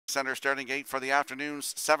Center starting gate for the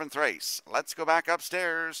afternoon's 7th race. Let's go back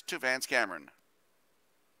upstairs to Vance Cameron.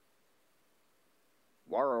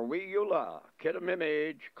 Warwiula, Kid'em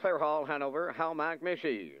Image, Clare Hall, Hanover, Halmack,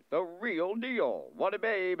 Missy. The Real Deal, What a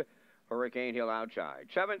Babe, Hurricane Hill outside.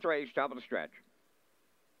 7th race, top of the stretch.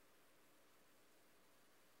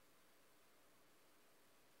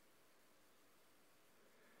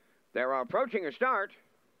 They're approaching a start.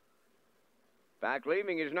 Back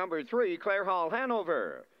leaving is number 3, Clare Hall,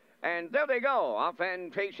 Hanover. And there they go, off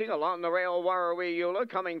and pacing along the rail, Warwiula,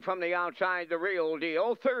 coming from the outside, The Real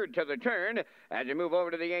Deal, 3rd to the turn. As they move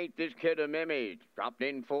over to the 8th is Kid'em Image. Dropped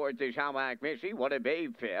in 4th is Halmack Missy, What a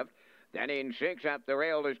Babe, 5th. Then in 6th at the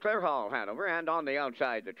rail is Clare Hall, Hanover, and on the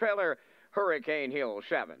outside, the trailer, Hurricane Hill,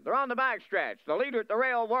 7th. They're on the backstretch. The leader at the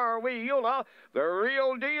rail, Warwiula. The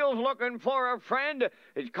Real Deal's looking for a friend.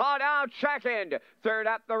 Is caught out 2nd. 3rd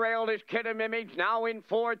up the rail is Kid'em Image. Now in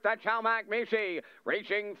 4th, that's Halmack Missy.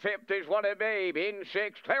 Racing 5th is What a Babe. In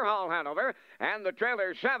 6th, Clare Hall, Hanover. And the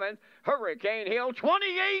trailer 7th, Hurricane Hill,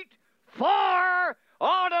 28-4.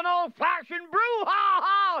 On an old-fashioned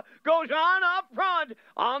brouhaha goes on up front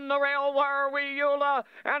on the rail, Warwiula,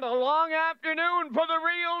 and a long afternoon for The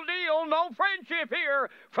Real Deal. No friendship here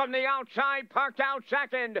from the outside, parked out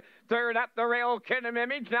 2nd. 3rd up the rail, Kid'em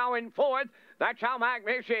Image, now in 4th. That's Halmack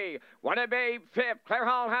Missy. What a Babe, 5th. Clare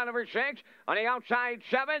Hall, Hanover, 6th. On the outside,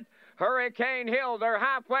 7th. Hurricane Hill, they're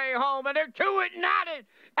halfway home, and they're to it and at it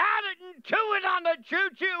and to it on the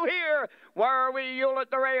choo-choo here. Warwiula at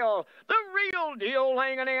the rail. The Real Deal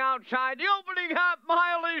laying on the outside. The opening half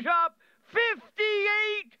mile is up.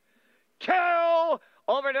 58-2.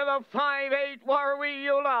 Over to the 5-8,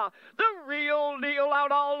 Warwiula. The Real Deal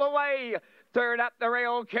out all the way. 3rd up the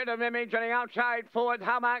rail, Kid'em Image on the outside, 4th,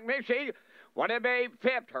 Halmack Missy. What a Babe,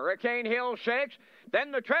 5th. Hurricane Hill, 6th.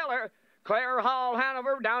 Then the trailer, Clare Hall,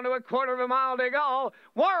 Hanover, down to a quarter of a mile to go.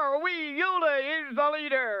 Warwiula is the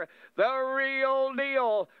leader. The Real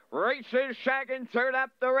Deal races 2nd, 3rd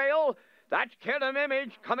up the rail. That's Kid'em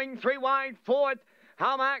Image coming 3 wide, 4th.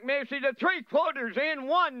 Halmack Missy to 3/4 in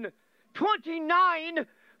 1:29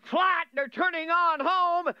 flat. They're turning on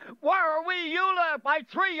home. Warwiula by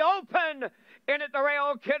 3 open. In at the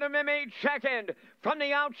rail, Kid'em Image 2nd. From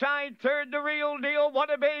the outside, 3rd, The Real Deal.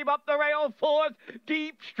 What a Babe up the rail, 4th.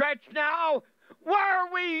 Deep stretch now.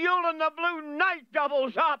 Warwiula and the Blue Knight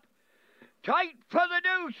doubles up. Tight for the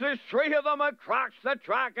deuce. There's 3 of them across the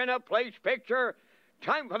track in a place picture.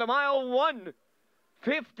 Time for the mile,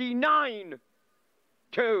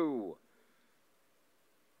 1:59.2.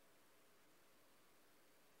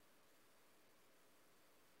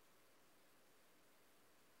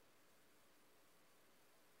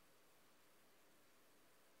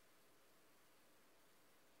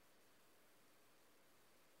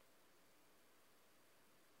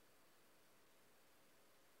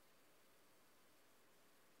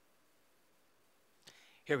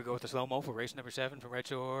 Here we go with the slow-mo for race number 7 from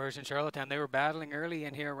Redshores in Charlottetown. They were battling early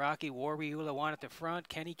in here. Rocky Warwiula won at the front.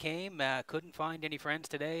 Kenny came, couldn't find any friends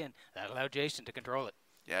today, and that allowed Jason to control it.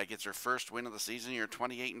 Yeah, gets her first win of the season. You're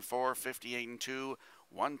 28-4, 58-2,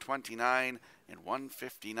 129 and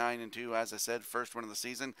 159-2. As I said, first win of the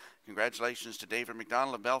season. Congratulations to David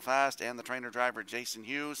McDonald of Belfast and the trainer driver Jason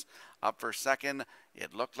Hughes. Up for 2nd.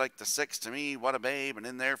 It looked like the 6 to me, What a Babe, and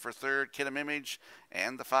in there for 3rd, Kid'em Image,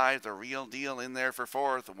 and the 5, The Real Deal, in there for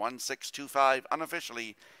 4th, 1-6-2-5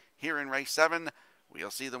 unofficially here in race 7.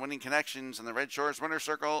 We'll see the winning connections in the Redshores Winner's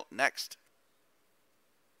Circle next.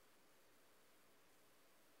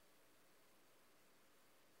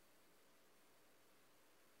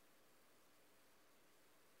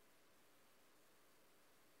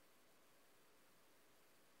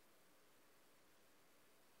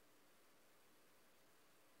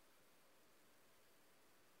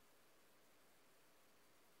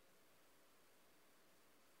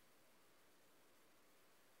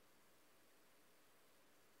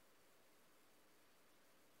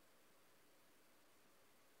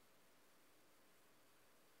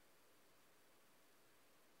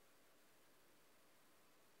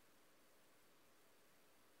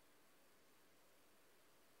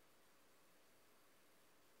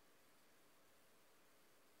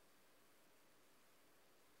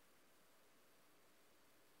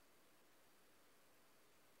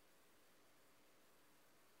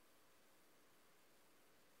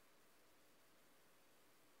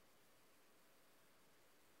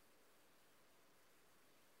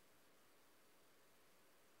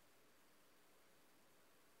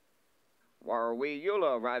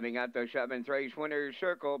 Warwiula arriving at the 7th race winner's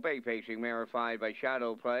circle. Bay pacing verified by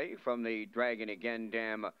Shadow Play from the Dragon Again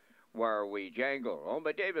Dam Warwi Jangle. Owned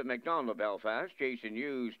by David McDonald of Belfast. Jason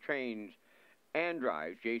Hughes trains and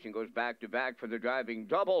drives. Jason goes back-to-back for the driving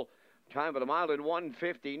double. Time of the mile in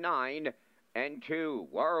 1:59 and 2.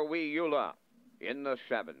 Warwiula in the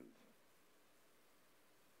 7th.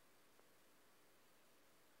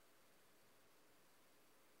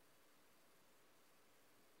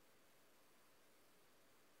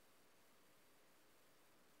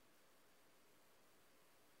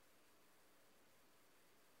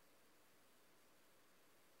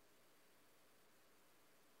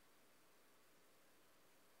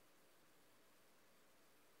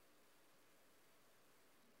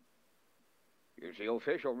 Here's the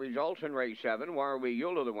official results in race 7.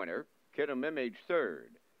 Warwiula the winner. Kidham Image 3rd.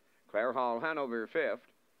 Clare Hall Hanover 5th.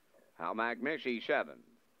 Halmac Missy 7th.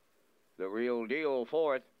 The Real Deal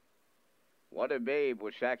 4th. What a Babe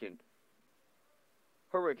was 2nd.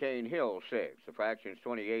 Hurricane Hill 6th. The fractions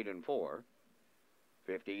 28 and 4.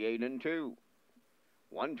 58 and 2.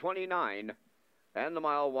 129. And the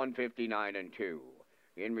mile 159 and 2.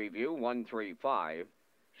 In review 135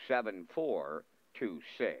 74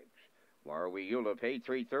 26. Warwiula paid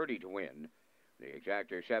 $330 to win. The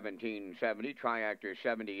exactor $17.70, triactor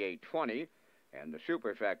 $78.20, and the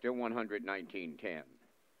superfecta $119.10.